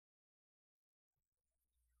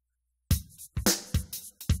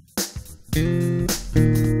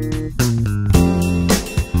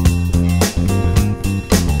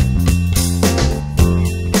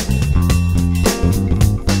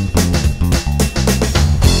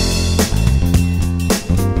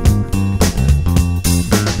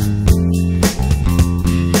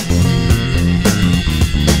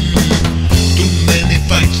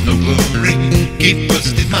Keep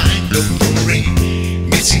positive mind, don't worry.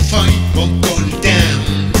 Missing fight won't go down.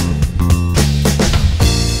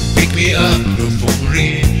 Pick me up, don't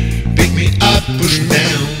worry. Pick me up, push me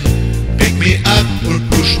down. Pick me up or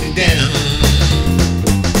push me down.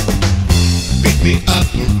 Pick me up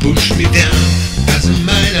or push me down. Doesn't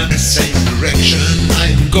matter, the same direction.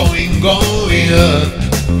 I'm going up.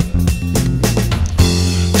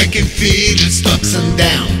 I can feel its ups and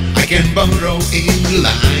downs. I can borrow in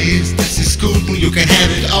lies. This is cool, you can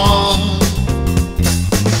have it all.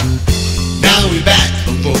 Now we're back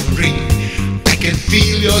from worry. I can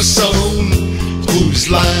feel your soul. Who's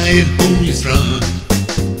lying, who is wrong?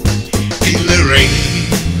 Feel the rain.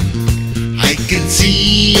 I can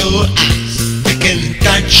see your eyes. I can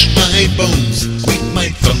touch my bones with my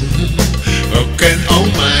phone. I can own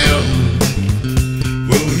my own.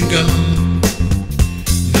 Won't go.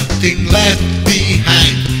 Nothing left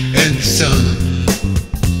behind. And the sun,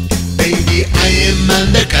 baby, I am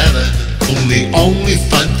undercover. Only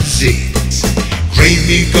fantasies,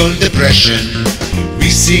 craving on depression. We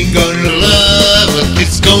sing on love. What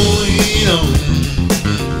is going on?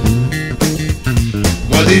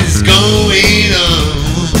 What is going on?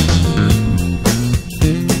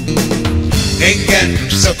 Ain't got no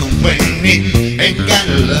so complaining. Ain't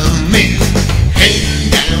gotta love me.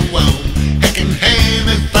 Hang down, well, I can hang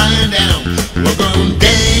and find out. We're going down.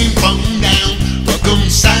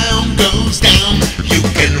 Sound goes down. You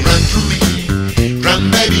can run from me,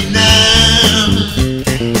 run baby now.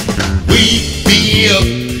 Wake me up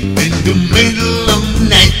in the middle of the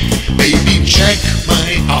night. Baby, check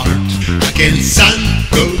my heart. I can sun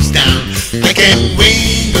goes down. I can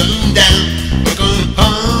wind go down. Look on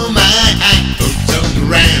all my eyes. Turn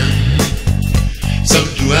around. So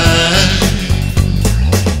do I.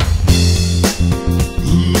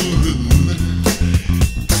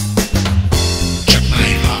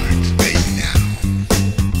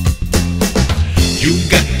 You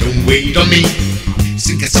got to wait on me.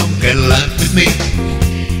 Sing a song and laugh with me.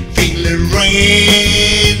 Feel the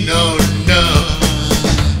rain, oh no.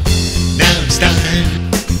 Now it's time.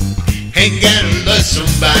 Ain't gotta love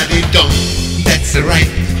somebody, don't. That's right,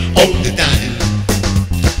 all the time.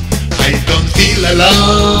 I don't feel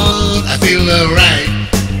alone, I feel alright.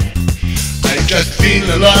 I just feel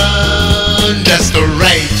alone, just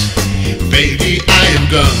alright. Baby, I am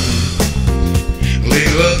gone.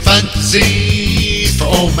 Little fantasy.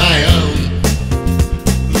 For my own.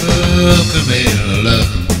 Look at me, love.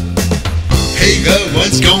 Hey girl,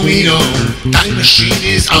 what's going on? Time machine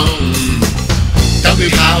is on. Tell me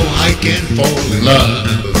how I can fall in love.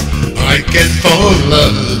 I can fall in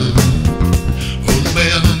love. On my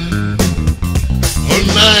own. On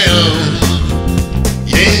my own.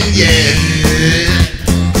 Yeah, yeah.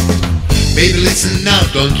 Baby, listen now,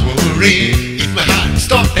 don't worry. If my heart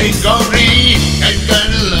stops and gory, I'm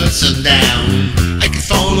gonna love sundown.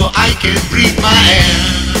 Follow, I can breathe my air.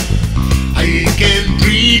 I can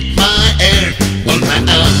breathe my air on my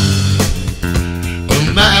own. On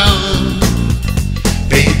my own.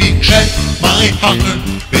 Baby, check my heart.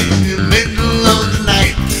 Baby, middle of the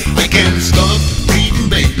night. I can't stop breathing,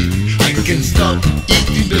 baby. I can stop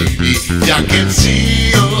eating, baby. I can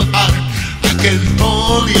see your heart. I can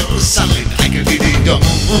hold your side. I can really don't.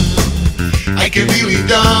 I can really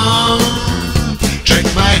don't. Check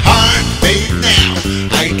my heart, babe, now.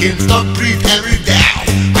 I can stop, breathe, every down.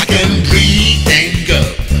 I can breathe and go.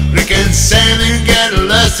 We can send and get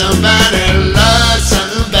love somebody, love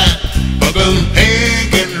somebody. We're going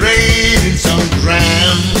hang and rain in some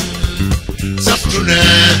ground. Soft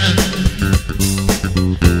tonight.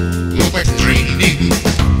 Look like it's raining.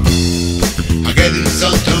 I get in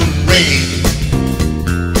some rain.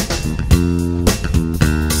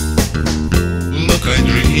 Look, I'm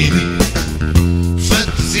dreaming.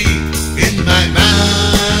 In my mind,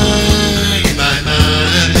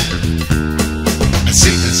 I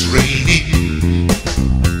see it's raining.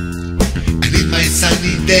 And in my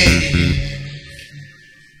sunny day,